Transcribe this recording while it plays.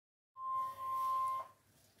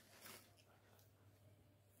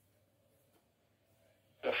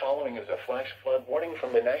following is a flash flood warning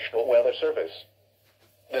from the National Weather Service.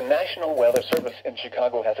 The National Weather Service in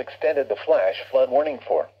Chicago has extended the flash flood warning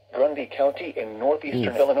for Grundy County in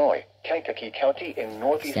northeastern Illinois, Kankakee County in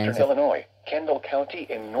northeastern Illinois, Kendall County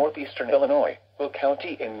in northeastern Illinois, Will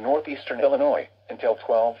County in northeastern Illinois, until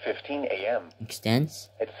 12:15 a.m. Extends?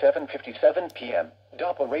 At 7:57 p.m.,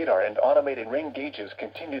 Doppler radar and automated rain gauges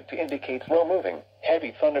continued to indicate slow-moving,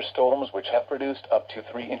 heavy thunderstorms which have produced up to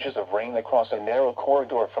 3 inches of rain across a narrow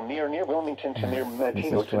corridor from near Wilmington to near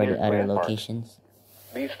Manteno to near other Grand Park. locations.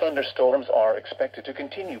 These thunderstorms are expected to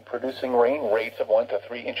continue producing rain rates of 1 to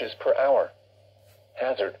 3 inches per hour.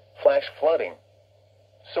 Hazard: flash flooding.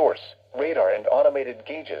 Source: radar and automated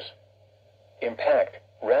gauges. Impact: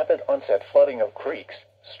 rapid onset flooding of creeks,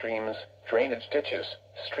 streams, drainage ditches,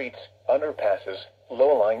 streets, underpasses,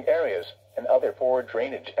 low-lying areas, and other poor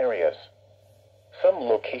drainage areas. Some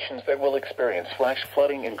locations that will experience flash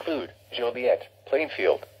flooding include Joliet,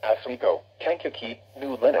 Plainfield, Oswego, Kankakee,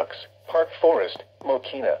 New Lenox, Park Forest,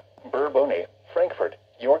 Mokina, Bourbonnais, Frankfort,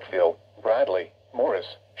 Yorkville, Bradley, Morris,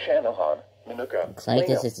 Channahon, Minooka, Looks like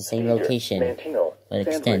this is the same location, Manteno, but it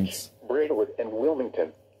Sandwich, extends. Braidwood, and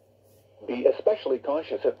Wilmington. Be especially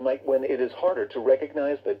cautious at night when it is harder to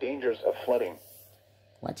recognize the dangers of flooding.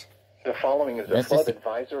 What? The following is a That's flood just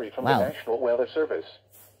advisory from wow. the National Weather Service.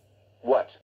 What?